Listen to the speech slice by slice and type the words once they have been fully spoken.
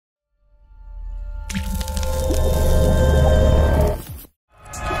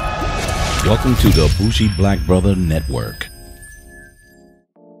Welcome to the Bougie Black Brother Network.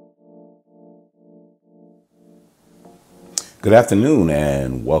 Good afternoon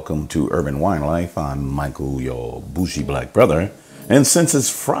and welcome to Urban Wine Life. I'm Michael, your Bougie Black Brother. And since it's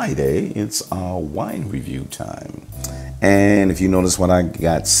Friday, it's our wine review time. And if you notice what I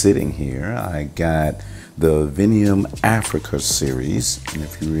got sitting here, I got the Vinum Africa series. And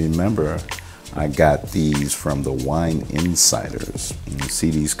if you remember, I got these from the Wine Insiders. You see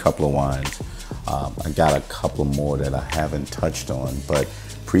these couple of wines. I got a couple more that I haven't touched on, but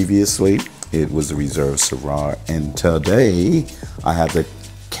previously it was the Reserve Syrah, and today I have the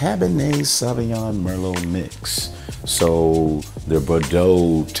Cabernet Sauvignon Merlot mix. So the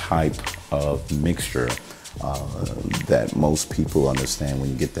Bordeaux type of mixture that most people understand when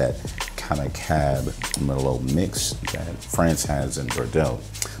you get that kind of Cab Merlot mix that France has in Bordeaux.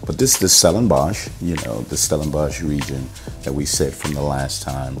 But this is the Stellenbosch, the Stellenbosch region that we said from the last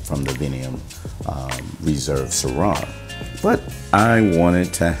time from the Vinum Reserve Syrah. But I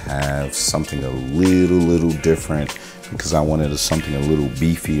wanted to have something a little different because I wanted something a little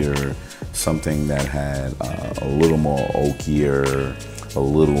beefier, something that had a little more oakier, a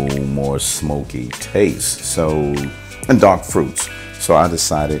little more smoky taste. So, and dark fruits. So I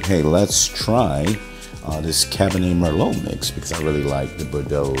decided, hey, let's try this Cabernet Merlot mix because I really like the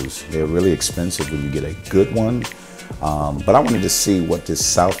Bordeaux's. They're really expensive when you get a good one. But I wanted to see what this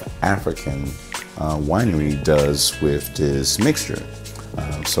South African winery does with this mixture.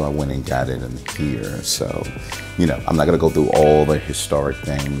 So I went and got it in here. So, I'm not going to go through all the historic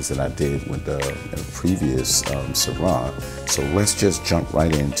things that I did with the previous Syrah. So let's just jump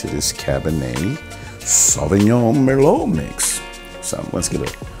right into this Cabernet Sauvignon Merlot mix. So let's get a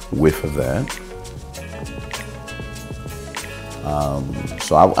whiff of that.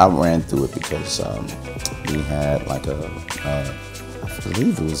 So I ran through it because we had like I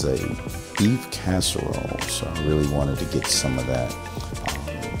believe it was a beef casserole. So I really wanted to get some of that.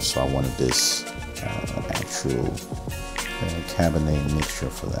 So I wanted this actual Cabernet mixture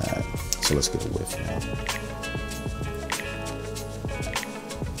for that. So let's get a whiff now.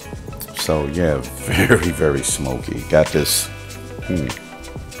 So yeah, very smoky. Got this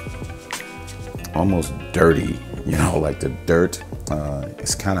almost dirty, like the dirt.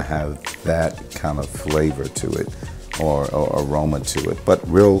 It's kind of have that kind of flavor to it or aroma to it, but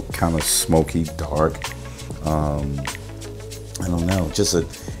real kind of smoky, dark. I don't know,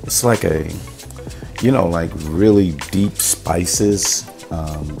 it's like like really deep spices,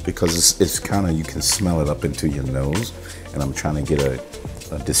 because it's kind of, you can smell it up into your nose, and I'm trying to get a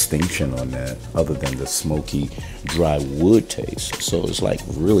distinction on that other than the smoky dry wood taste. So it's like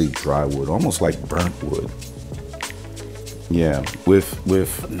really dry wood, almost like burnt wood. Yeah,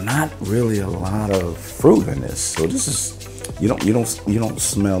 with not really a lot of fruit in this. So this is, you don't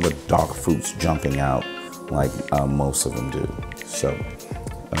smell the dark fruits jumping out like most of them do. So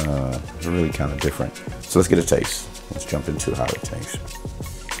it's really kind of different. So let's get a taste. Let's jump into how it tastes.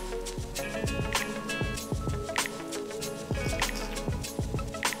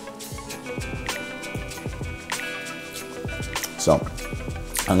 So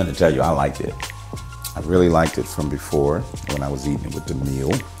I'm going to tell you, I liked it. I really liked it from before when I was eating it with the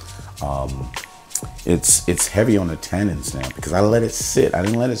meal. It's heavy on the tannins now because I let it sit. I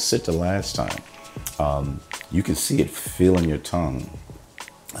didn't let it sit the last time. You can see it feeling your tongue.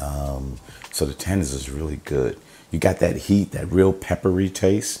 So the tannins is really good. You got that heat, that real peppery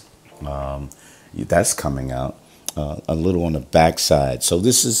taste. That's coming out a little on the backside. So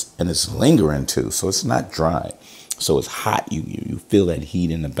this is, and it's lingering too. So it's not dry. So it's hot. You feel that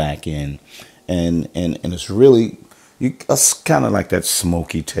heat in the back end, and it's really, it's kind of like that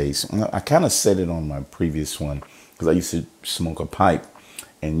smoky taste. I kind of said it on my previous one because I used to smoke a pipe,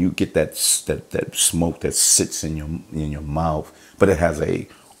 and you get that smoke that sits in your mouth, but it has a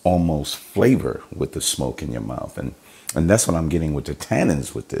almost flavor with the smoke in your mouth, and that's what I'm getting with the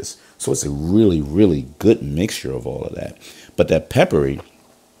tannins with this. So it's a really good mixture of all of that, but that peppery,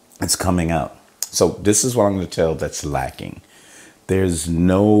 it's coming out. So this is what I'm going to tell that's lacking. There's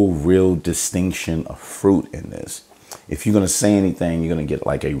no real distinction of fruit in this. If you're going to say anything, you're going to get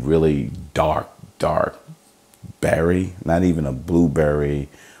like a really dark berry, not even a blueberry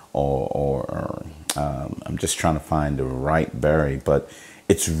or I'm just trying to find the right berry, but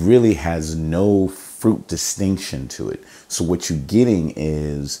it really has no fruit distinction to it. So what you're getting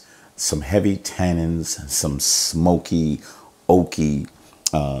is some heavy tannins, some smoky, oaky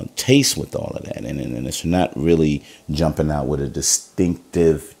taste with all of that, and it's not really jumping out with a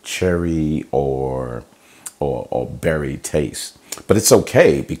distinctive cherry or berry taste. But it's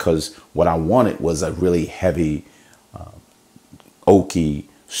okay because what I wanted was a really heavy, oaky,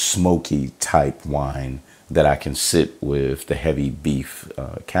 smoky type wine that I can sit with the heavy beef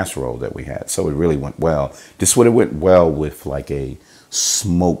casserole that we had. So it really went well. This would have went well with like a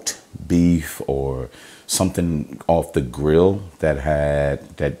smoked beef or something off the grill that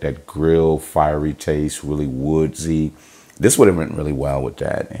had that grill fiery taste, really woodsy. This would have went really well with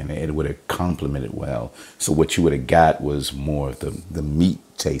that, and it would have complemented well. So what you would have got was more of the meat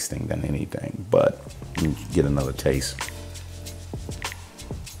tasting than anything. But you get another taste.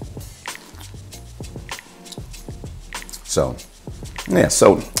 So, yeah,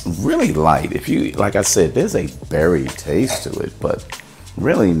 so really light. If you, like I said, there's a berry taste to it, but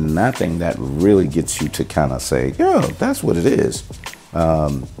really nothing that really gets you to kind of say, yeah, that's what it is.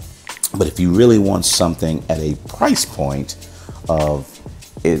 But if you really want something at a price point of,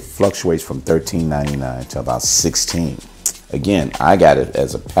 it fluctuates from $13.99 to about $16. Again, I got it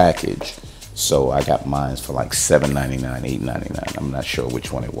as a package, so I got mine for like $7.99, $8.99. I'm not sure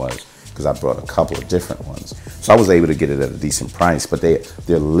which one it was, because I brought a couple of different ones. So I was able to get it at a decent price, but they're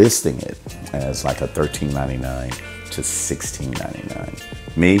listing it as like a $13.99 to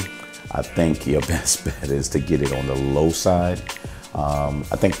 $16.99. Me, I think your best bet is to get it on the low side.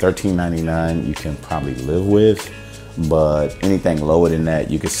 I think $13.99 you can probably live with, but anything lower than that,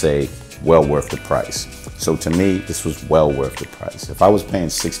 you could say well worth the price. So to me, this was well worth the price. If I was paying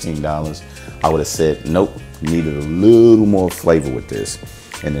 $16, I would have said, nope, needed a little more flavor with this.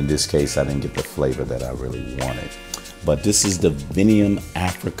 And in this case, I didn't get the flavor that I really wanted. But this is the Vinum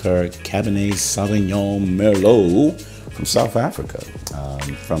Cabernet Sauvignon Merlot from South Africa,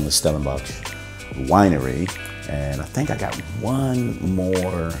 from the Stellenbosch winery. And I think I got one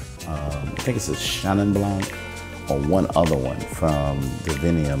more, I think it's a Chenin Blanc or one other one from the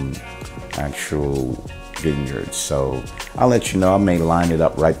Vinum actual vineyard. So I'll let you know. I may line it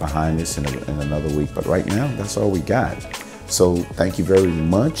up right behind this in another week, but right now that's all we got. So thank you very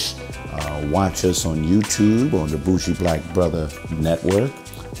much. Watch us on YouTube, on the Bougie Black Brother Network,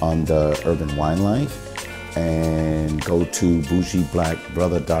 on the Urban Wine Life, and go to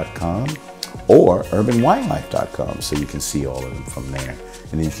bougieblackbrother.com or urbanwinelife.com, so you can see all of them from there.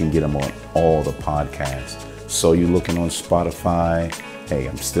 And then you can get them on all the podcasts. So you're looking on Spotify, hey,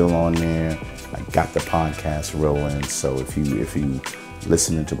 I'm still on there. I got the podcast rolling. So if you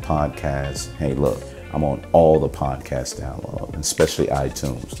listening to podcasts, hey, look, I'm on all the podcast download, especially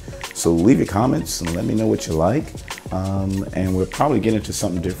iTunes. So leave your comments and let me know what you like. And we'll probably get into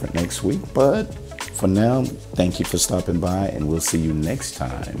something different next week. But for now, thank you for stopping by, and we'll see you next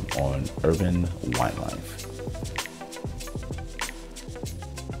time on Urban Wine Life.